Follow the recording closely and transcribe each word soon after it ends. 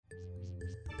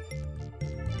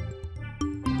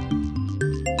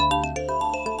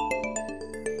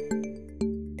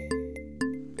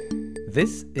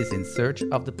This is In Search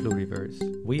of the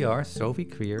Pluriverse. We are Sophie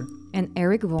Krier and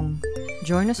Eric Wong.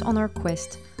 Join us on our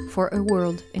quest for a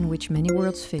world in which many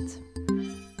worlds fit.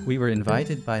 We were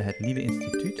invited by Het Nieuwe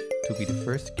Instituut to be the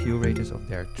first curators of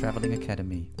their traveling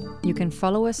academy. You can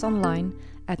follow us online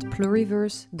at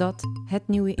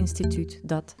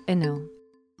pluriverse.hetnieuweinstituut.nl.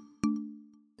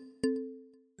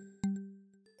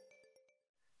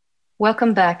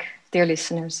 Welcome back, dear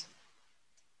listeners.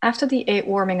 After the 8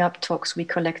 warming up talks we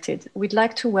collected, we'd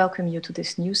like to welcome you to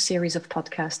this new series of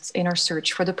podcasts in our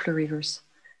search for the pluriverse,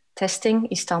 testing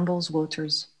Istanbul's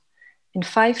waters. In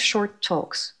 5 short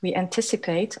talks, we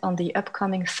anticipate on the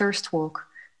upcoming Thirst Walk,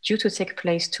 due to take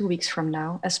place 2 weeks from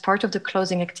now as part of the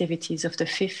closing activities of the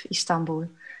 5th Istanbul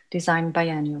Design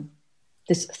Biennial.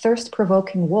 This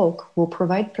thirst-provoking walk will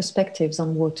provide perspectives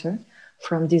on water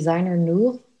from designer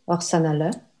Noor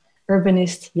Orsanalı,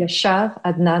 urbanist Yaşar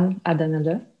Adnan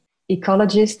Adanalı,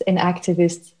 ecologist and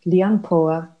activist Lian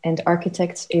Poa, and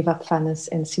architects Eva Fanes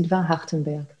and Sylvain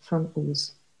Hartenberg from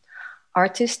Ouz.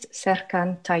 Artist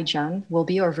Serkan Taycan will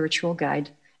be our virtual guide,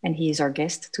 and he is our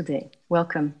guest today.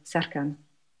 Welcome, Serkan.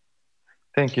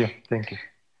 Thank you.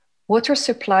 Water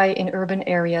supply in urban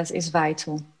areas is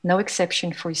vital, no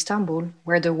exception for Istanbul,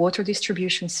 where the water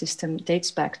distribution system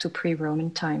dates back to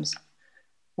pre-Roman times.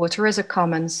 Water as a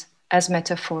commons, as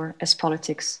metaphor, as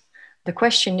politics. The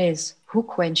question is, who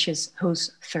quenches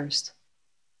whose thirst?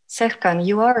 Serkan,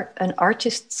 you are an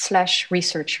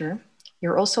artist/researcher.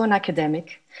 You're also an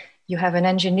academic. You have an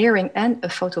engineering and a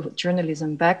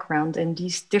photojournalism background, and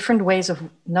these different ways of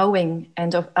knowing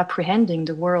and of apprehending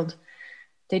the world,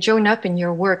 they join up in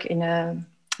your work in a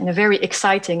very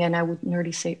exciting and I would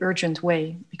nearly say urgent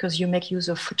way, because you make use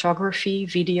of photography,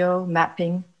 video,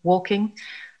 mapping, walking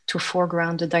to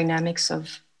foreground the dynamics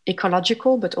of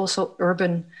ecological but also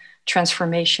urban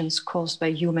transformations caused by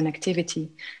human activity,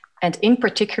 and in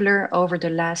particular over the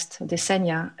last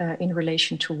decennia in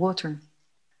relation to water.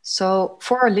 So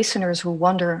for our listeners who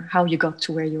wonder how you got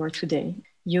to where you are today,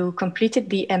 you completed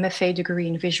the MFA degree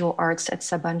in visual arts at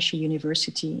Sabancı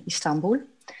University, Istanbul.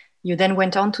 You then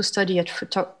went on to study at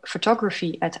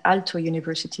photography at Aalto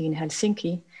University in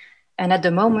Helsinki. And at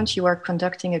the moment, you are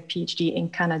conducting a PhD in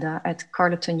Canada at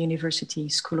Carleton University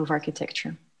School of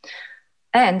Architecture.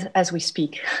 And as we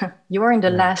speak, you are in the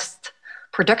last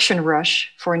production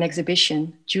rush for an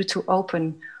exhibition due to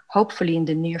open, hopefully in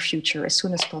the near future, as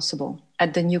soon as possible,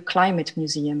 at the new Climate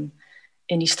Museum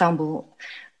in Istanbul.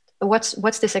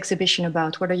 What's this exhibition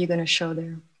about? What are you going to show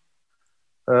there?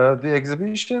 The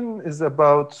exhibition is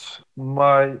about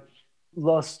my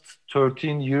last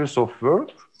 13 years of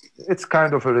work. It's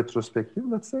kind of a retrospective,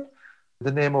 let's say.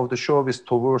 The name of the show is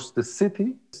Towards the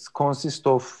City. It consists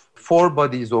of 4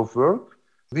 bodies of work,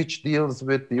 which deals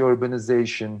with the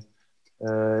urbanization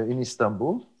in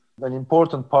Istanbul. An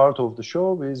important part of the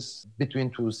show is Between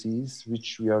Two Seas,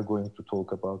 which we are going to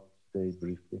talk about today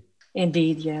briefly.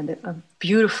 Indeed, yeah, a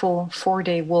beautiful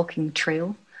 4-day walking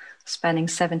trail spanning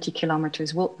 70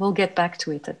 kilometers. We'll get back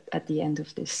to it at the end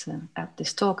of this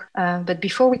talk. But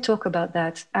before we talk about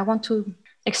that, I want to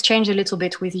exchange a little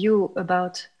bit with you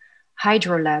about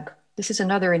HydroLab. This is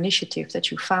another initiative that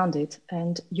you founded,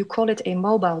 and you call it a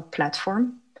mobile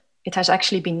platform. It has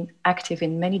actually been active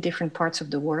in many different parts of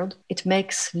the world. It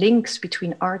makes links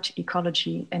between art,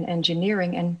 ecology, and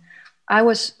engineering. And I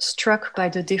was struck by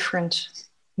the different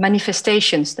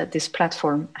manifestations that this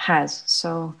platform has.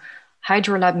 So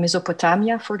HydroLab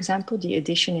Mesopotamia, for example, the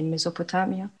edition in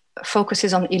Mesopotamia,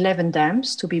 focuses on 11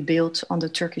 dams to be built on the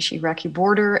Turkish-Iraqi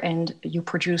border. And you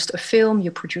produced a film, you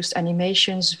produced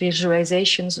animations,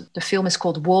 visualizations. The film is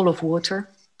called Wall of Water,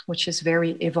 which is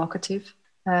very evocative.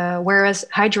 Whereas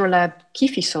HydroLab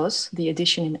Kifisos, the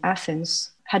edition in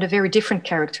Athens, had a very different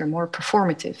character, more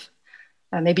performative.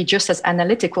 Maybe just as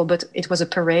analytical, but it was a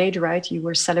parade, right? You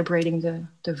were celebrating the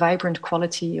vibrant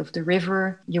quality of the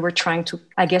river. You were trying to,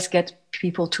 I guess, get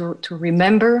people to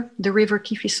remember the river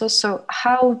Kifisos. So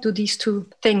how do these 2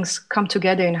 things come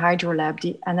together in HydroLab,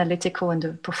 the analytical and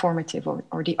the performative,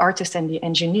 or the artist and the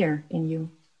engineer in you?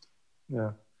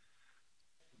 Yeah.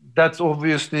 That's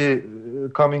obviously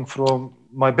coming from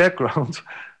my background,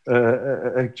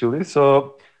 actually.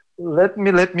 So let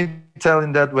me tell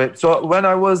in that way. So when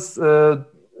I was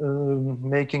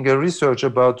making a research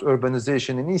about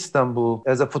urbanization in Istanbul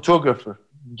as a photographer,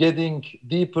 getting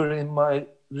deeper in my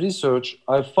research,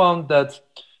 I found that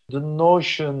the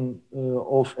notion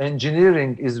of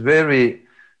engineering is very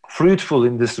fruitful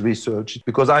in this research,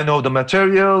 because I know the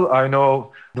material, I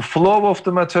know the flow of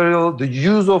the material, the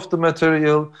use of the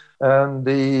material, and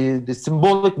the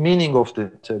symbolic meaning of the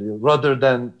material, rather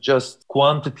than just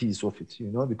quantities of it,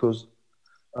 because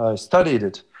I studied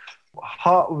it.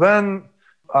 when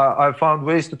I found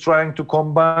ways to trying to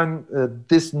combine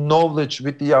this knowledge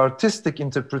with the artistic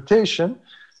interpretation,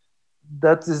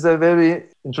 that is a very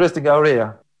interesting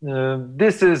area.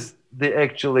 This is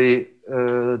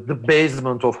the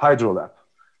basement of Hydrolab,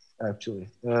 actually,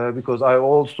 because I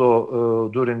also,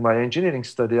 during my engineering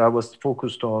study, I was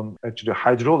focused on actually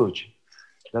hydrology.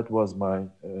 That was my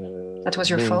that was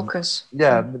your focus.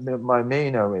 Yeah, my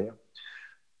main area.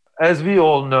 As we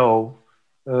all know,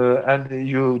 and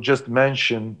you just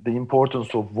mentioned the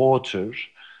importance of water,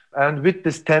 and with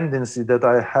this tendency that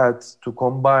I had to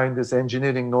combine this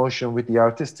engineering notion with the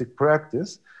artistic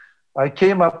practice, I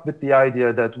came up with the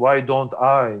idea that why don't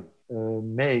I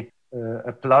make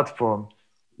a platform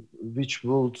which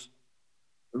would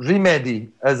remedy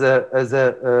as a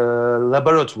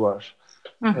laboratory.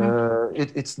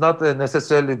 It's not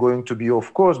necessarily going to be,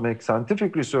 of course, make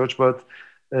scientific research, but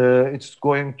it's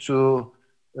going to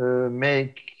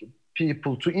make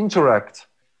people to interact,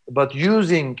 but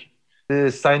using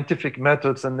the scientific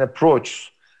methods and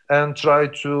approach, and try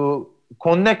to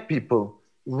connect people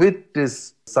with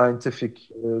this scientific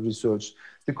research.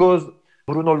 Because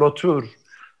Bruno Latour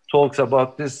talks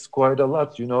about this quite a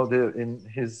lot, in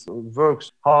his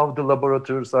works, how the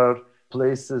laboratories are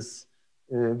places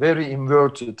very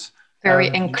inverted. Very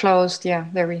enclosed,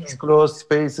 very enclosed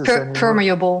spaces.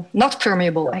 Permeable, not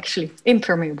permeable, actually,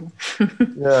 impermeable.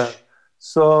 Yeah.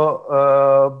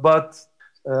 So, but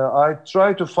I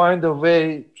try to find a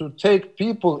way to take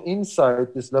people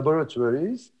inside these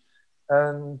laboratories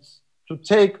and to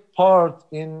take part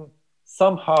in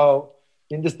somehow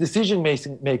in this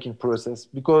decision-making process.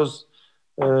 Because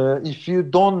if you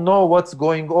don't know what's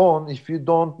going on, if you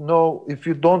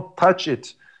don't touch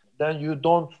it, then you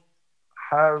don't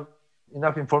have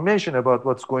enough information about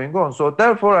what's going on. So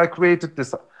therefore, I tried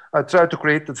to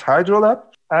create this Hydrolab,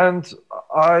 and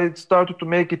I started to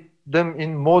make them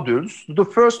in modules. The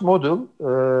first module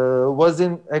was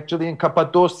actually in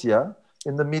Cappadocia,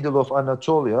 in the middle of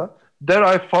Anatolia. There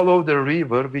I followed the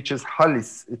river, which is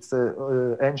Halis. It's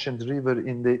an ancient river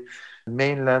in the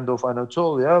mainland of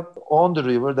Anatolia. On the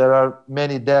river, there are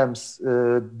many dams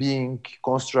being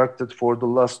constructed for the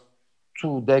last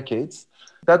 2 decades.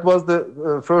 That was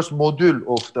the first module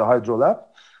of the Hydrolab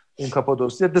in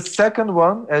Cappadocia. The second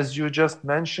one, as you just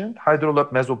mentioned,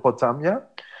 Hydrolab Mesopotamia,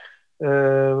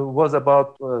 was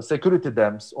about security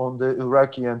dams on the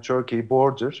Iraqi and Turkey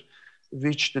border,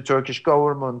 which the Turkish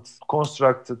government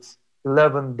constructed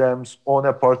 11 dams on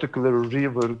a particular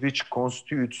river, which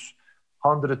constitutes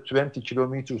 120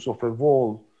 kilometers of a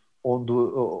wall on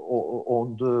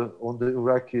the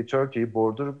Iraqi-Turkey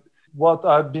border. What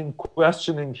I've been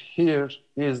questioning here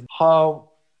is how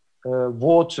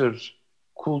water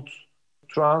could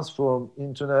transform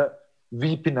into a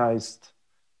weaponized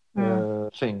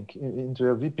thing, into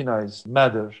a weaponized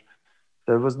matter.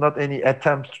 There was not any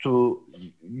attempt to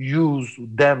use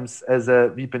dams as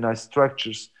a weaponized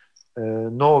structures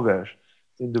nowhere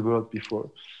in the world before.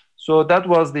 So that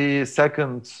was the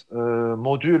second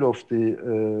module of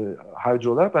the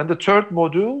Hydrolab. And the third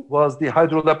module was the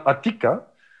Hydrolab Attica,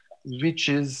 which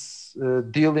is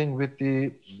dealing with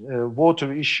the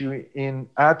water issue in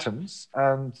Athens.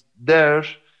 And there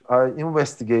I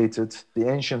investigated the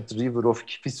ancient river of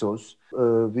Kiphisos,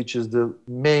 which is the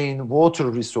main water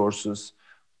resources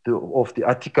of the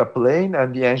Attica plain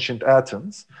and the ancient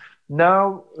Athens.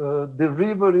 Now the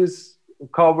river is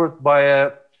covered by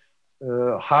a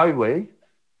highway,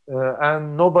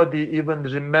 and nobody even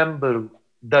remember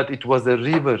that it was a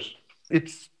river.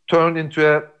 It's turned into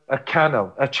a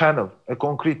channel, a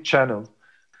concrete channel.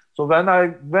 So when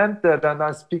I went there and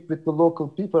I speak with the local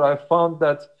people, I found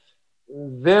that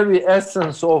very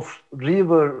essence of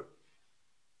river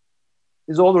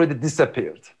is already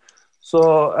disappeared.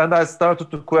 So, and I started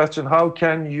to question, how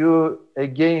can you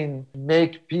again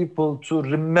make people to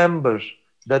remember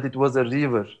that it was a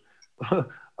river?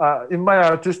 In my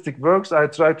artistic works, I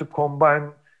try to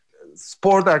combine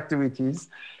sport activities.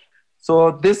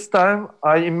 So this time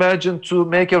I imagined to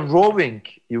make a rowing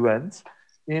event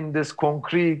in this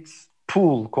concrete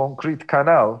pool, concrete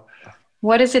canal.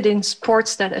 What is it in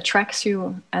sports that attracts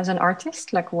you as an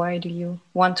artist? Like, why do you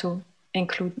want to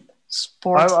include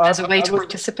sports as a way to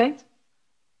participate?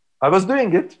 I was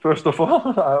doing it, first of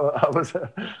all.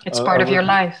 It's part of your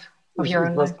life, of your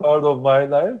own life. It was part of my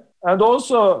life. And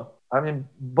also,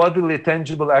 bodily,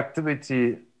 tangible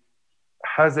activity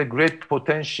has a great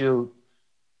potential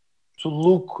to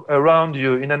look around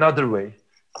you in another way.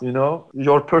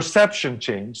 Your perception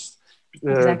changes.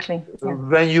 Exactly.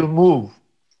 When you move.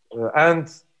 And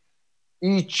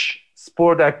each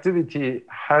sport activity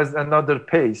has another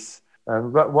pace. And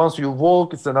once you walk,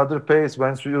 it's another pace.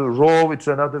 Once you row, it's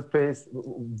another pace.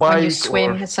 Bike when you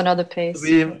swim, or it's another pace.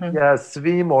 swim, yeah,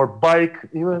 swim or bike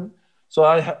even. So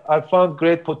I found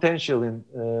great potential in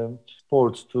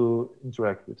sports to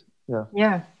interact with. Yeah.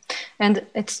 Yeah. And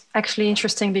it's actually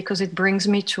interesting because it brings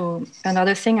me to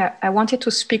another thing I wanted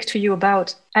to speak to you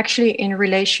about, actually in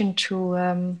relation to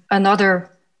another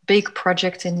big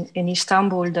project in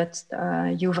Istanbul that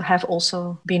you have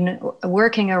also been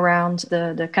working around,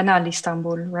 the Canal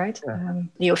Istanbul, right? Yeah.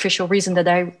 The official reason that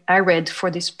I read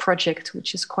for this project,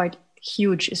 which is quite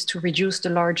huge, is to reduce the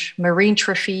large marine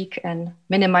traffic and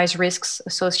minimize risks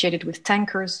associated with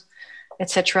tankers,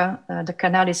 etc. The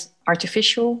canal is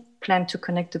artificial, planned to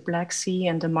connect the Black Sea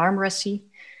and the Marmara Sea.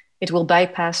 It will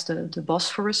bypass the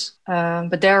Bosphorus.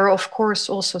 But there are, of course,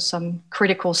 also some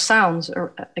critical sounds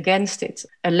against it.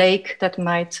 A lake that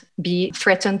might be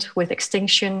threatened with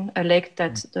extinction, a lake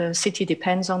that the city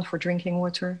depends on for drinking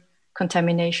water,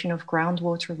 contamination of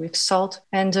groundwater with salt.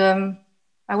 And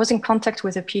I was in contact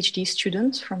with a PhD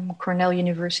student from Cornell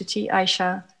University,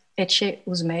 Aisha Eche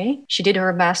Uzmey. She did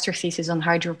her master thesis on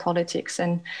hydropolitics,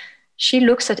 and she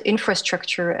looks at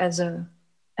infrastructure as a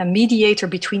mediator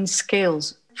between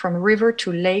scales, from river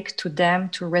to lake to dam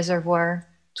to reservoir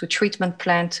to treatment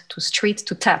plant to street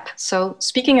to tap. So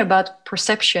speaking about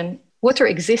perception, water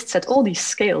exists at all these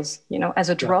scales, you know, as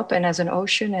a drop and as an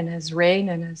ocean and as rain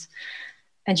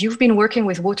and you've been working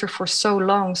with water for so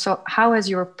long. So how has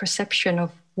your perception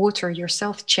of water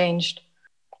yourself changed?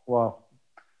 Wow.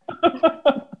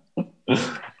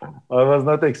 I was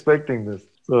not expecting this.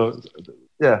 So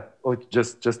yeah,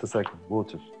 just a second.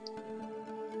 Water.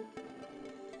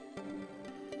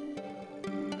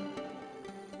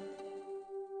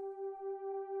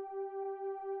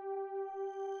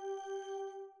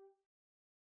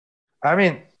 I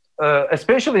mean,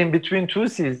 especially in between two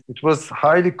seas, it was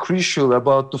highly crucial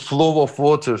about the flow of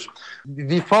water.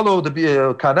 We follow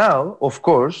the canal, of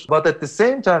course, but at the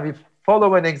same time, we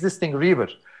follow an existing river.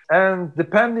 And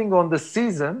depending on the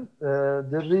season,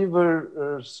 the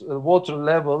river's water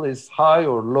level is high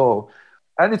or low.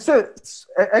 And it's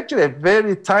actually a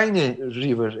very tiny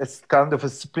river. It's kind of a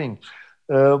spring.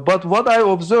 But what I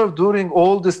observed during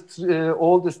all this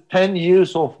 10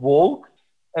 years of walk,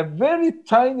 a very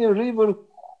tiny river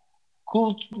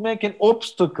could make an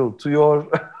obstacle to your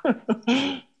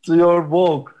to your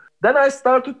walk. Then I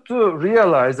started to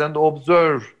realize and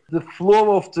observe the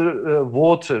flow of the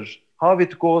water, how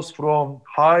it goes from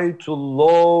high to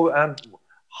low, and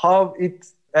how it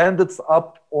ended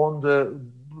up on the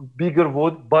bigger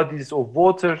bodies of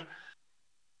water.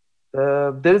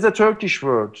 There is a Turkish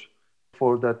word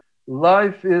for that.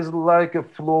 Life is like a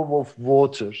flow of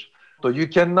water. So you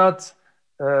cannot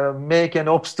make an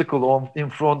obstacle in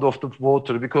front of the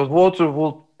water, because water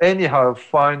will anyhow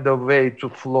find a way to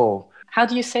flow. How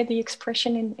do you say the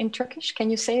expression in Turkish? Can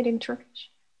you say it in Turkish?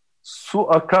 Su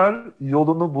akar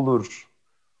yolunu bulur.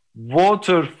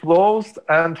 Water flows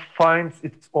and finds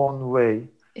its own way.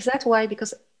 Is that why?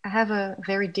 Because I have a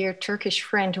very dear Turkish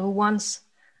friend who once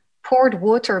poured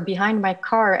water behind my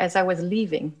car as I was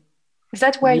leaving. Is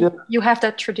that why you have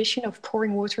that tradition of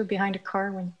pouring water behind a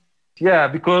car when... Yeah,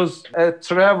 because a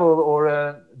travel or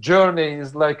a journey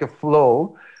is like a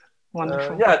flow.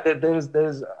 Wonderful.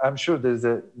 There's. I'm sure there's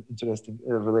an interesting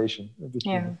relation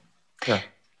between them. Yeah.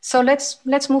 So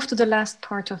let's move to the last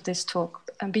part of this talk,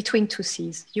 between two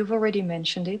seas. You've already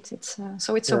mentioned it. It's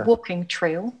a walking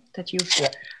trail that you've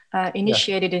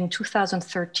initiated in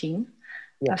 2013.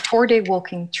 A 4-day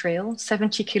walking trail,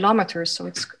 70 kilometers. So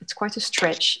it's quite a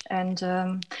stretch,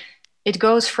 and it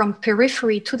goes from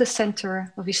periphery to the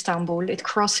center of Istanbul. It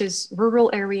crosses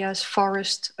rural areas,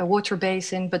 forest, a water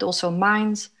basin, but also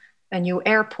mines, a new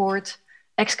airport,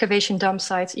 excavation dump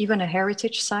sites, even a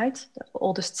heritage site, the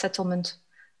oldest settlement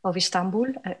of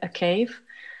Istanbul, a cave.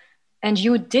 And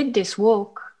you did this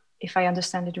walk, if I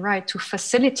understand it right, to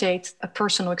facilitate a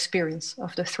personal experience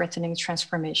of the threatening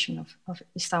transformation of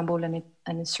Istanbul and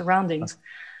its surroundings.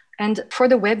 And for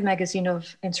the web magazine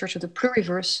of In Search of the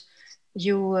Pluriverse,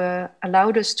 you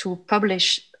allowed us to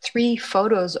publish 3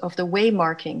 photos of the way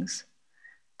markings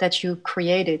that you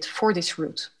created for this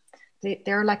route.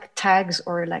 They're like tags,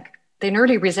 or like, they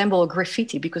nearly resemble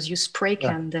graffiti because you spray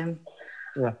can them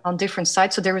on different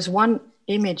sites. So there is one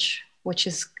image, which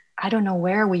is, I don't know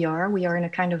where we are. We are in a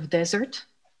kind of desert.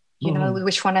 You know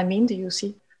which one I mean? Do you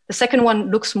see? The second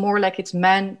one looks more like it's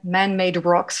man-made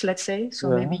rocks, let's say. So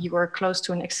maybe you are close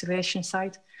to an excavation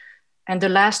site. And the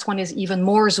last one is even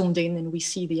more zoomed in, and we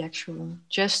see the actual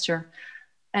gesture.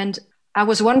 And I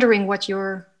was wondering what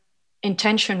your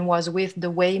intention was with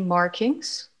the way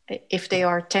markings, if they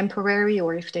are temporary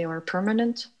or if they are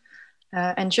permanent.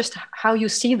 and just how you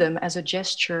see them as a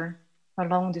gesture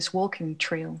along this walking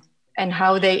trail, and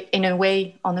how they, in a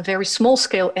way, on a very small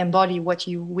scale, embody what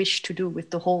you wish to do with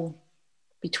the whole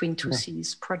Between Two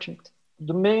Seas project.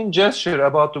 The main gesture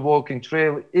about the walking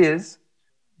trail is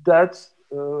that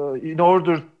in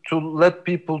order to let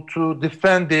people to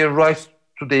defend their rights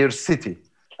to their city.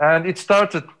 And it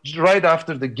started right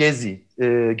after the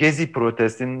Gezi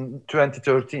protest in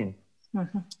 2013.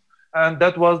 Mm-hmm. And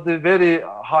that was the very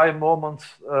high moment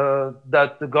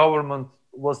that the government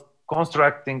was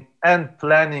constructing and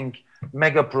planning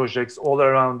mega projects all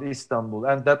around Istanbul.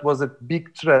 And that was a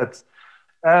big threat.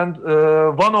 And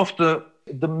one of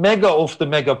the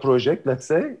mega project, let's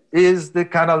say, is the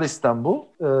Canal Istanbul,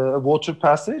 a water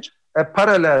passage, a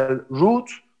parallel route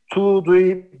to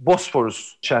the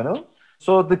Bosphorus channel.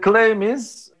 So the claim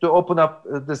is to open up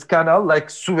this canal like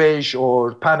Suez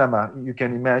or Panama, you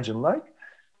can imagine, like,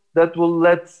 that will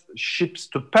let ships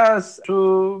to pass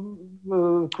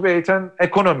to create an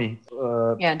economy.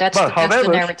 That's the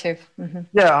narrative. Mm-hmm.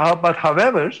 Yeah, but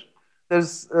however,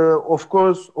 there's, of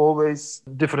course, always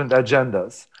different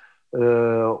agendas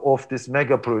of these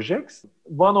mega projects.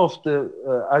 One of the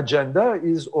agenda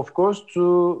is, of course,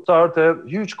 to start a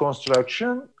huge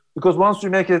construction, because once you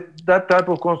make that type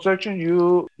of construction,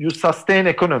 you sustain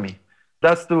economy.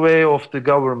 That's the way of the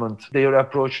government, their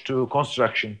approach to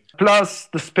construction. Plus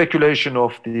the speculation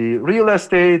of the real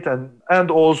estate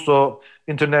and also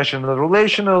international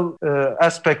relational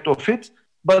aspect of it.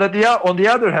 But on the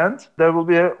other hand, there will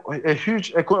be a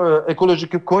huge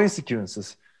ecological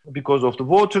consequences because of the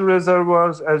water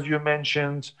reservoirs, as you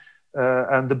mentioned,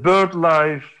 and the bird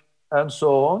life and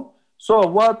so on. So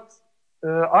what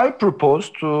I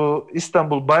proposed to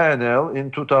Istanbul Biennial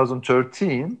in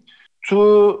 2013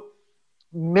 to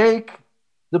make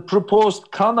the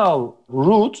proposed canal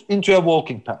route into a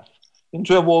walking path,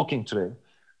 into a walking trail.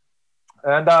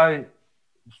 And I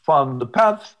found the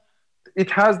path.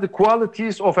 It has the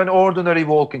qualities of an ordinary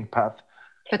walking path.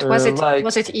 But was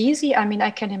it easy? I mean,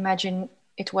 I can imagine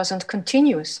it wasn't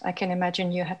continuous. I can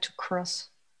imagine you had to cross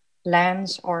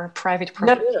lands or private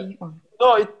property. Yeah.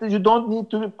 No, you don't need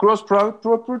to cross private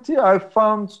property. I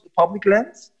found public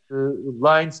lands,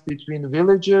 lines between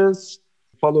villages,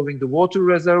 following the water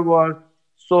reservoir.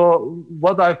 So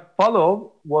what I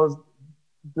followed was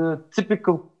the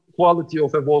typical quality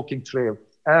of a walking trail.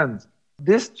 And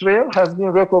this trail has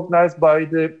been recognized by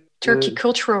the Turkey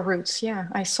Cultural Routes. Yeah,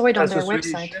 I saw it on their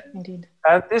website, indeed.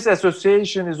 And this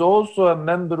association is also a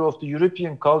member of the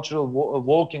European Cultural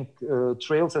Walking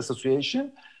Trails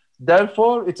Association.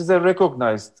 Therefore, it is a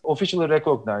officially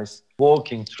recognized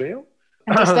walking trail.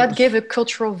 And does that give a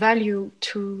cultural value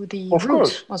to the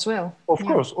route as well? Of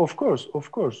course.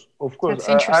 That's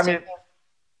interesting.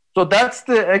 So that's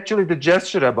actually the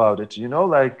gesture about it,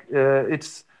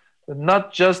 it's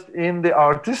not just in the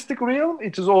artistic realm,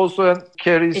 it is also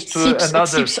carries It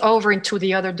seeps over into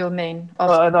the other domain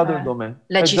of domain.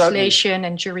 Legislation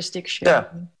and jurisdiction. Yeah.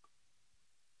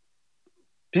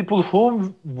 People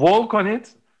who walk on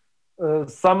it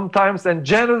sometimes and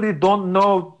generally don't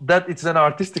know that it's an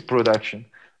artistic production.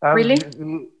 Really?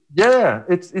 Yeah,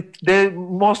 they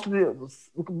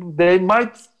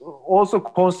might also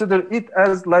consider it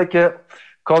as like a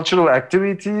cultural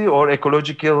activity or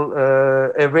ecological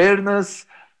awareness.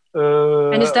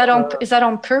 And is that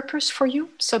on purpose for you?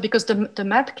 So because the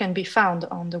map can be found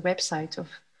on the website of.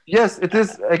 Yes, it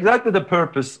is exactly the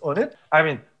purpose on it. I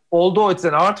mean, although it's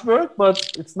an artwork, but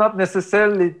it's not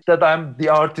necessarily that I'm the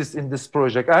artist in this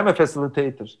project. I'm a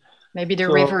facilitator. Maybe the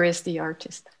river is the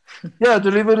artist. Yeah,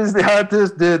 the river is the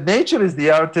artist. The nature is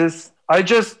the artist. I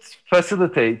just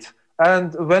facilitate.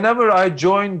 And whenever I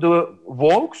join the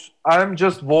walks, I'm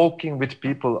just walking with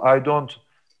people. I don't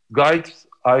guide.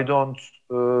 I don't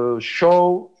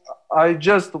show. I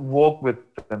just walk with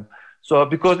them. So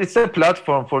because it's a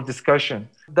platform for discussion.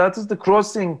 That is the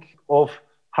crossing of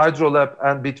Hydrolab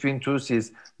and Between Two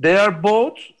Seas. They are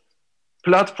both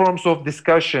platforms of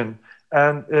discussion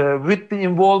and with the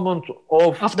involvement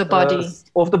of the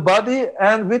body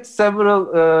and with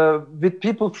several with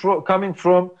people coming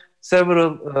from several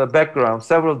backgrounds,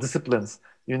 several disciplines,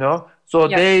 So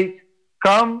they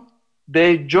come,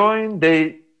 they join,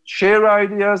 they share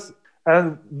ideas,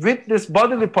 and with this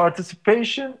bodily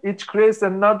participation, it creates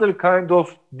another kind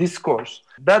of discourse.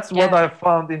 That's what I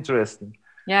found interesting.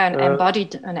 Yeah,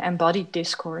 an embodied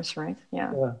discourse, right?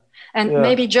 Yeah. And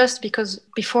maybe just because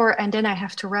before, and then I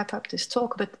have to wrap up this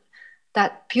talk, but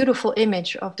that beautiful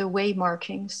image of the way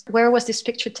markings. Where was this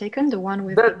picture taken? The one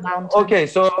with the mountain? Okay,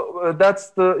 so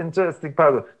that's the interesting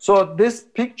part. So this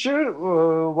picture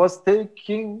was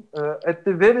taken at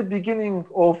the very beginning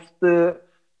of the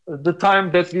the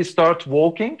time that we start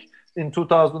walking in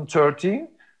 2013.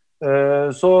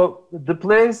 So the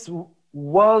place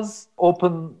was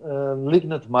open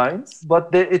lignite mines,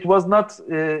 but it was not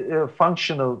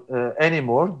functional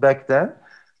anymore back then.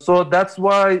 So that's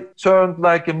why it turned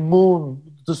like a moon,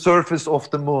 the surface of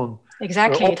the moon.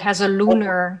 Exactly, it has a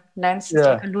lunar landscape.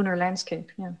 Yeah. A lunar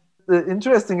landscape. Yeah.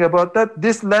 Interesting about that,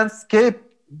 this landscape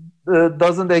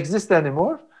doesn't exist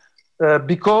anymore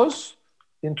because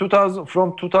in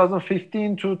from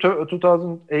 2015 to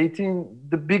 2018,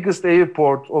 the biggest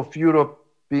airport of Europe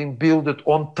being built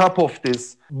on top of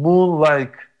this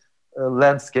moon-like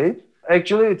landscape.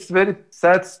 Actually, it's a very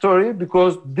sad story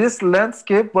because this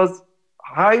landscape was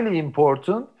highly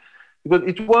important because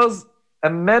it was a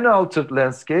man-altered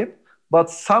landscape, but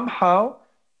somehow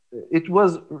it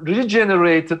was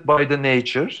regenerated by the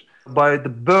nature, by the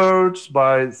birds,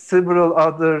 by several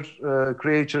other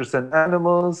creatures and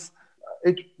animals.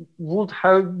 It would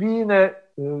have been a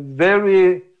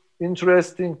very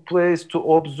interesting place to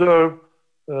observe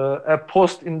a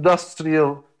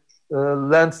post-industrial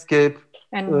landscape.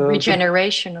 And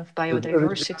regeneration of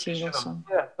biodiversity also.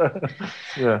 Yeah.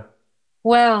 Yeah.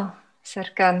 Well,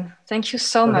 Serkan, thank you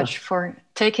so much for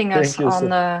taking us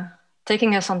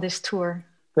on this tour.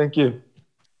 Thank you.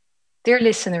 Dear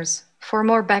listeners, for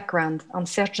more background on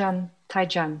Serkan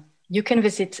Taycan, you can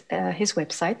visit his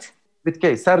website. With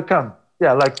K, Serkan.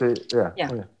 Yeah, like the, yeah.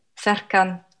 Oh, yeah.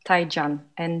 Serkan Taycan.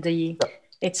 And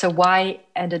it's a Y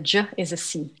and a J is a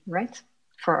C, right?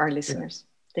 For our listeners. Yeah.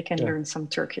 They can learn some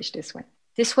Turkish this way.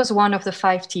 This was one of the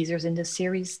 5 teasers in the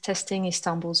series Testing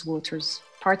Istanbul's Waters,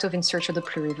 part of In Search of the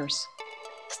Pluriverse.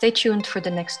 Stay tuned for the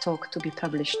next talk to be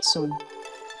published soon.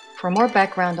 For more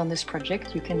background on this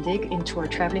project, you can dig into our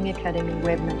Traveling Academy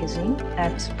web magazine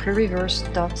at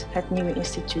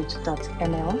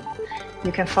pluriverse.hetnieuweinstituut.nl.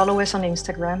 You can follow us on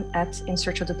Instagram at In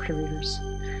Search of the Pluriverse.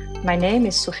 My name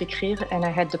is Sophie Krier and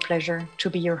I had the pleasure to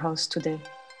be your host today.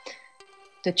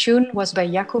 The tune was by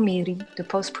Jaco Miri, the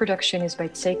post-production is by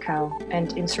Taycan,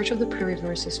 and In Search of the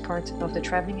Pluriverse is part of the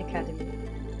Traveling Academy.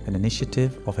 An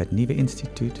initiative of Het Nieuwe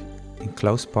Instituut in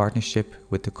close partnership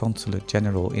with the Consulate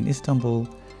General in Istanbul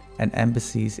and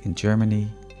embassies in Germany,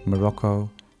 Morocco,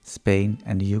 Spain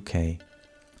and the UK.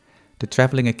 The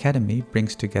Traveling Academy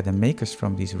brings together makers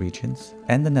from these regions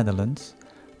and the Netherlands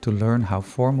to learn how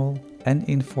formal and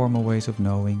informal ways of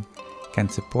knowing can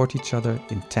support each other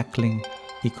in tackling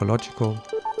ecological,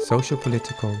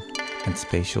 socio-political and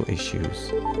spatial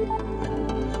issues.